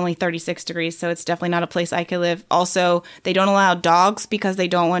summer is only 36 degrees, so it's definitely not a place I could live. Also, they don't allow dogs because they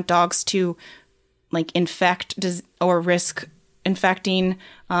don't want dogs to like infect or risk infecting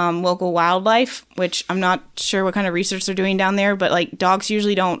local wildlife, which I'm not sure what kind of research they're doing down there, but like dogs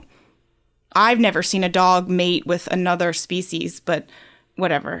usually don't. I've never seen a dog mate with another species, but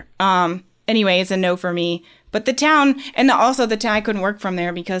whatever. Anyway, it's a no for me. But the town, and also the town, I couldn't work from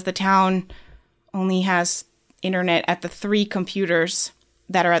there because the town only has internet at the 3 computers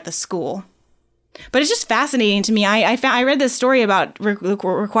that are at the school. But it's just fascinating to me. I read this story about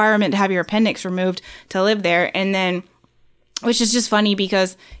requirement to have your appendix removed to live there, and then, which is just funny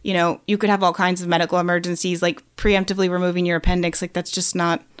because, you could have all kinds of medical emergencies, like preemptively removing your appendix. Like that's just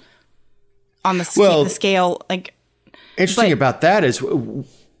not on the scale. Like, interesting about that is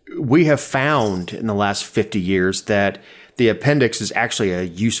we have found in the last 50 years that the appendix is actually a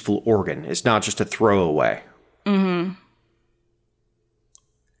useful organ. It's not just a throwaway. Mm-hmm.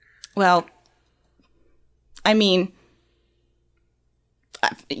 Well, I mean,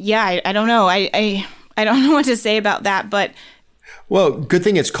 yeah, I don't know. I don't know what to say about that, but. Well, good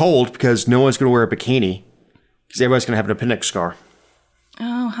thing it's cold because no one's going to wear a bikini because everybody's going to have an appendix scar.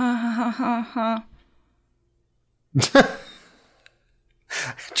 Oh, ha.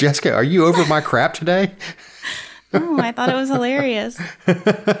 Jessica, are you over my crap today? Oh, I thought it was hilarious.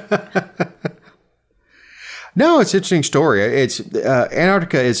 No, it's an interesting story. It's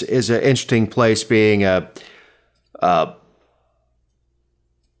Antarctica is an interesting place, being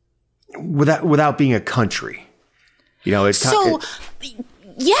without being a country. It's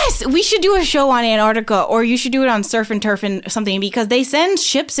yes, we should do a show on Antarctica, or you should do it on Surf and Turf and something, because they send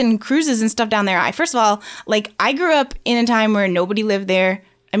ships and cruises and stuff down there. First of all, I grew up in a time where nobody lived there.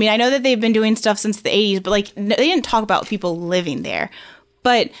 I mean, I know that they've been doing stuff since the 80s, but they didn't talk about people living there.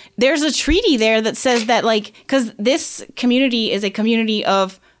 But there's a treaty there that says that, because this community is a community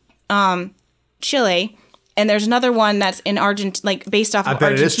of Chile, and there's another one that's in Argentina, based off of Argentina.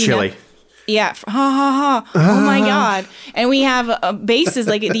 I bet it is Chile. Yeah. Oh, my God. And we have bases,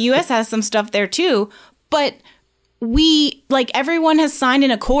 the U.S. has some stuff there, too. But we, everyone has signed an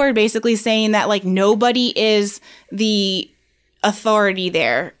accord basically saying that, nobody is the authority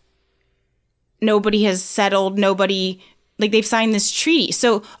there. nobody has settled. Nobody, like, they've signed this treaty.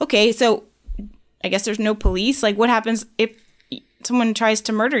 So, okay, so I guess there's no police. Like, what happens if someone tries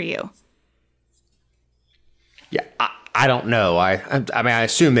to murder you? Yeah, I don't know. I mean, I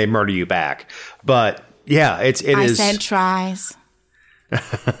assume they murder you back. But, yeah, it is. I said tries.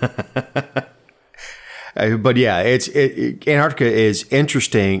 But yeah, Antarctica is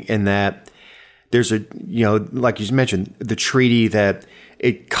interesting in that there's a, like you mentioned, the treaty that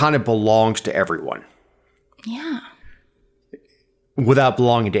it kind of belongs to everyone. Yeah. Without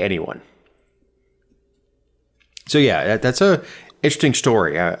belonging to anyone. So yeah, that's a interesting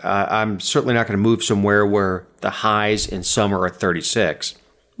story. I'm certainly not going to move somewhere where the highs in summer are 36.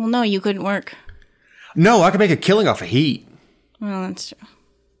 Well, no, you couldn't work. No, I could make a killing off of heat. Well, that's true.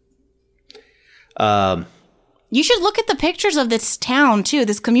 You should look at the pictures of this town too,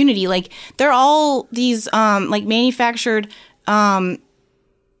 this community. Like, they're all these like manufactured like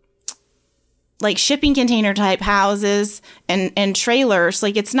shipping container type houses and trailers.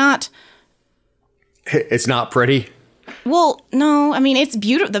 Like, it's not pretty. Well, no, I mean, it's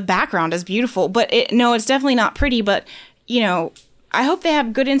beautiful. The background is beautiful, but it's definitely not pretty. But, I hope they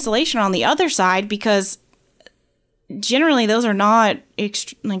have good insulation on the other side, because generally those are not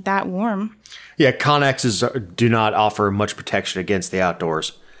like that warm. Yeah, Connexes do not offer much protection against the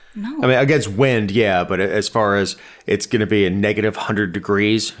outdoors. No. I mean, against wind, yeah, but as far as it's going to be a negative 100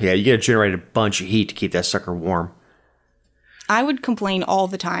 degrees, yeah, you got to generate a bunch of heat to keep that sucker warm. I would complain all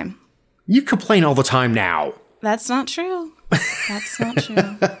the time. You complain all the time now. That's not true. That's not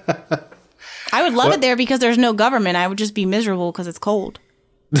true. I would love it there because there's no government. I would just be miserable because it's cold.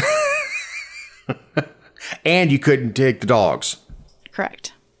 And you couldn't take the dogs.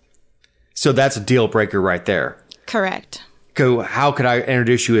 Correct. So that's a deal breaker right there. Correct. How could I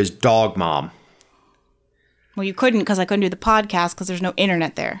introduce you as Dog Mom? Well, you couldn't, because I couldn't do the podcast because there's no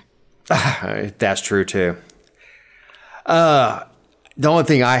internet there. That's true, too. The only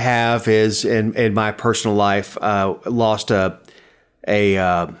thing I have is, in my personal life, lost a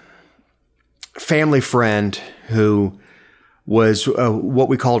family friend who was what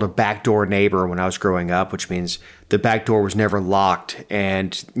we called a backdoor neighbor when I was growing up, which means the back door was never locked,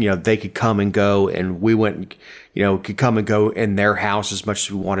 and they could come and go, and we went, could come and go in their house as much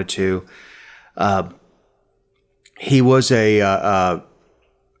as we wanted to. He was a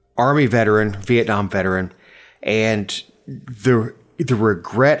Army veteran, Vietnam veteran, and the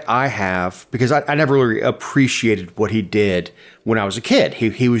regret I have, because I never really appreciated what he did when I was a kid.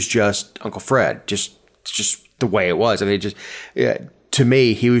 He was just Uncle Fred, just the way it was. I mean, to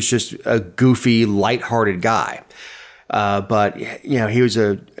me, he was just a goofy, lighthearted guy. But he was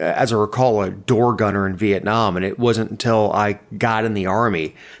as I recall, a door gunner in Vietnam, and it wasn't until I got in the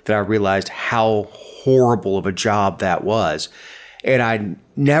Army that I realized how horrible of a job that was. And I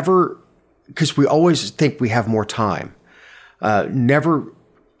never, because we always think we have more time, never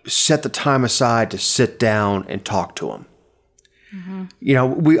set the time aside to sit down and talk to him.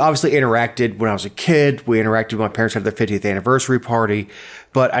 Mm-hmm. We obviously interacted when I was a kid. We interacted when my parents had their 50th anniversary party,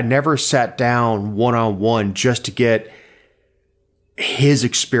 but I never sat down one-on-one just to get his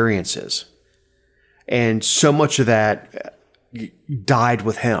experiences. And so much of that died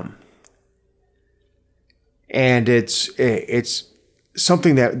with him. And it's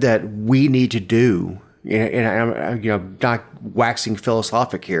something that we need to do. And I'm not waxing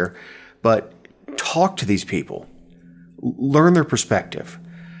philosophic here, but talk to these people. Learn their perspective.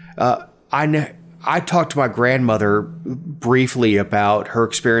 I talked to my grandmother briefly about her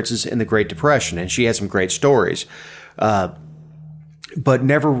experiences in the Great Depression, and she had some great stories, but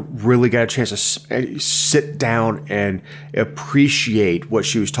never really got a chance to sit down and appreciate what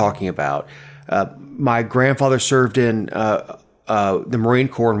she was talking about. My grandfather served in the Marine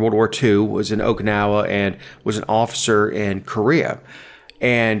Corps in World War II, was in Okinawa, and was an officer in Korea.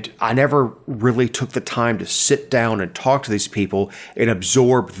 And I never really took the time to sit down and talk to these people and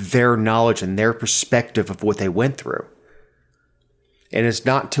absorb their knowledge and their perspective of what they went through. And it's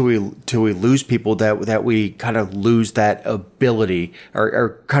not till we lose people that we kind of lose that ability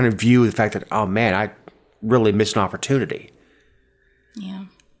or kind of view the fact that, oh man, I really missed an opportunity. Yeah.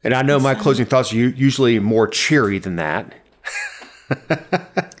 And I know my closing thoughts are usually more cheery than that.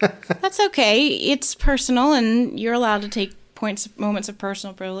 That's okay. It's personal, and you're allowed to take moments of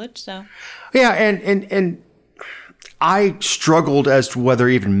personal privilege. So yeah, and I struggled as to whether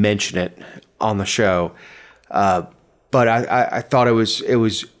to even mention it on the show, but I thought it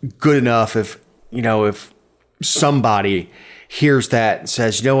was good enough if somebody hears that and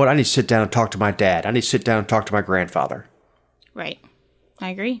says, what, I need to sit down and talk to my dad. I need to sit down and talk to my grandfather. Right, I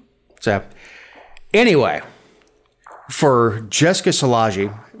agree. So anyway, For Jessica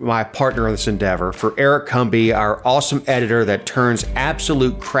Szilagyi, my partner in this endeavor, for Eric Cumby, our awesome editor that turns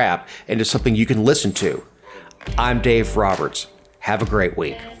absolute crap into something you can listen to, I'm Dave Roberts. Have a great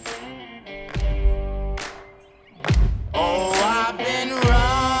week. Oh, I've been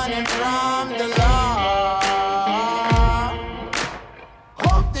running from the law.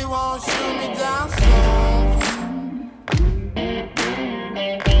 Hope they won't shoot me down soon.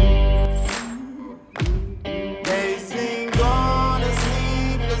 They sing on a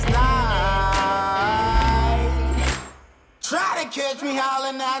sleepless night. Try to catch me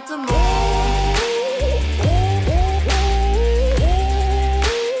howling at the moon.